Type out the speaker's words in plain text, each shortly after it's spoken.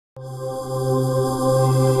What's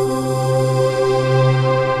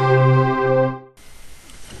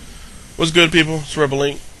good, people? It's Rebel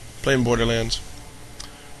Link, playing Borderlands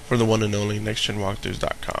for the one and only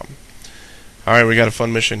NextGenWalkthroughs.com. Alright, we got a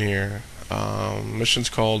fun mission here. Mission's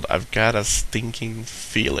called I've Got a Stinking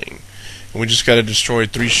Feeling. And we just gotta destroy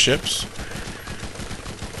 3 ships.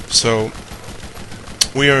 So,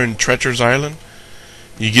 we are in Treacher's Island.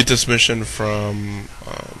 You get this mission from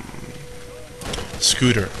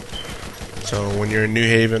Scooter. So, when you're in New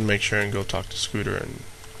Haven, make sure and go talk to Scooter, and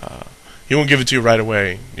he won't give it to you right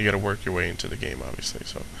away. You gotta work your way into the game, obviously.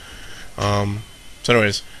 So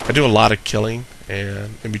anyways, I do a lot of killing,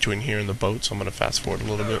 and in between here and the boat, so I'm gonna fast forward a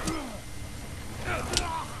little bit.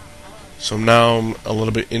 So now I'm a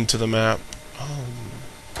little bit into the map.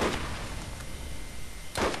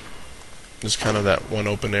 Just kind of that one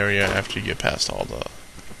open area after you get past all the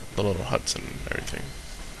little huts and everything.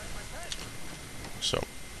 So,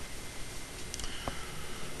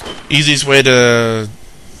 easiest way to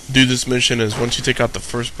do this mission is once you take out the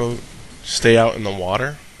first boat, stay out in the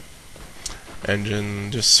water and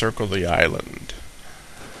then just circle the island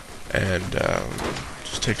and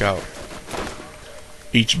just take out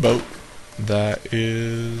each boat that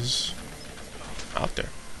is out there.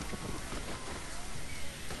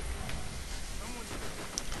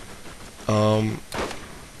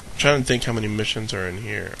 Trying to think how many missions are in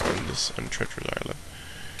here on Treacher's Island.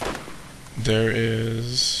 There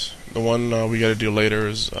is the one we gotta do later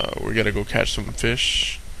is we gotta go catch some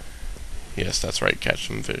fish. Yes, that's right, catch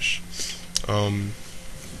some fish. And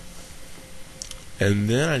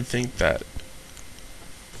then I think that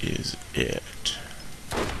is it.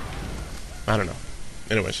 I don't know.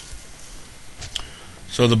 Anyways,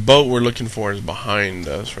 so the boat we're looking for is behind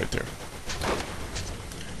us right there.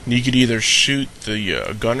 And you could either shoot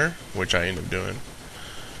the gunner, which I end up doing,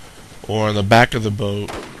 or on the back of the boat,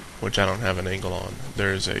 which I don't have an angle on,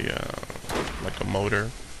 there's a like a motor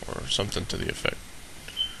or something to the effect.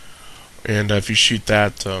 And if you shoot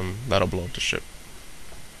that, that'll blow up the ship.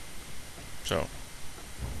 So,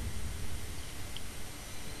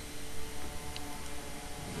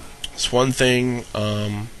 it's one thing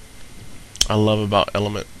I love about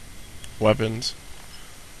element weapons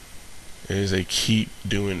is they keep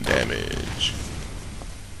doing damage.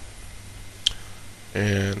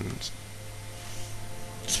 And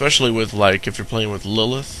especially with, like, if you're playing with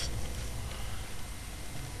Lilith,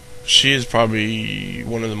 she is probably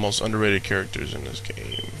one of the most underrated characters in this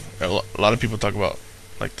game. A lot of people talk about,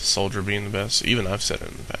 like, the soldier being the best. Even I've said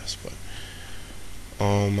it in the past, but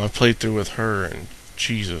I've played through with her, and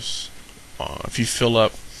Jesus, if you fill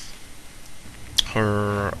up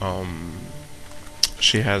her,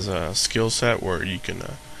 she has a skill set where you can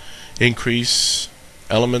increase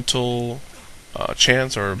elemental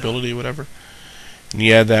chance or ability, whatever. And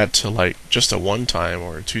you add that to, like, just a 1-time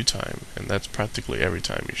or a 2-time, and that's practically every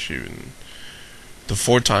time you shoot. And the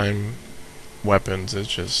 4-time weapons,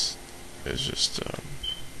 it's just I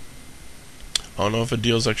don't know if it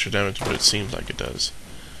deals extra damage, but it seems like it does.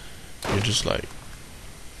 You're just like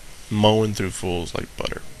mowing through fools like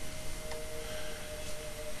butter.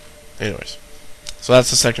 Anyways, so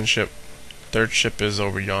that's the second ship. Third ship is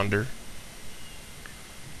over yonder.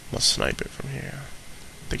 Must snipe it from here.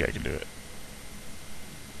 I think I can do it.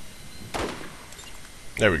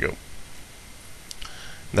 There we go.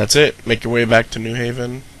 That's it. Make your way back to New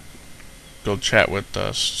Haven. Go chat with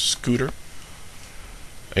Scooter.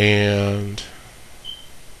 And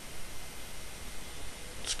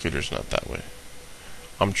Scooter's not that way.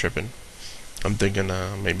 I'm tripping. I'm thinking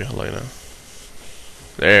maybe Helena.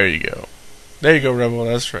 There you go. There you go, Rebel.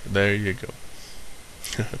 That's right. There you go.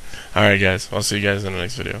 Alright, guys. I'll see you guys in the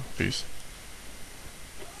next video. Peace.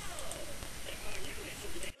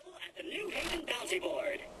 At the New Haven Bounty Board.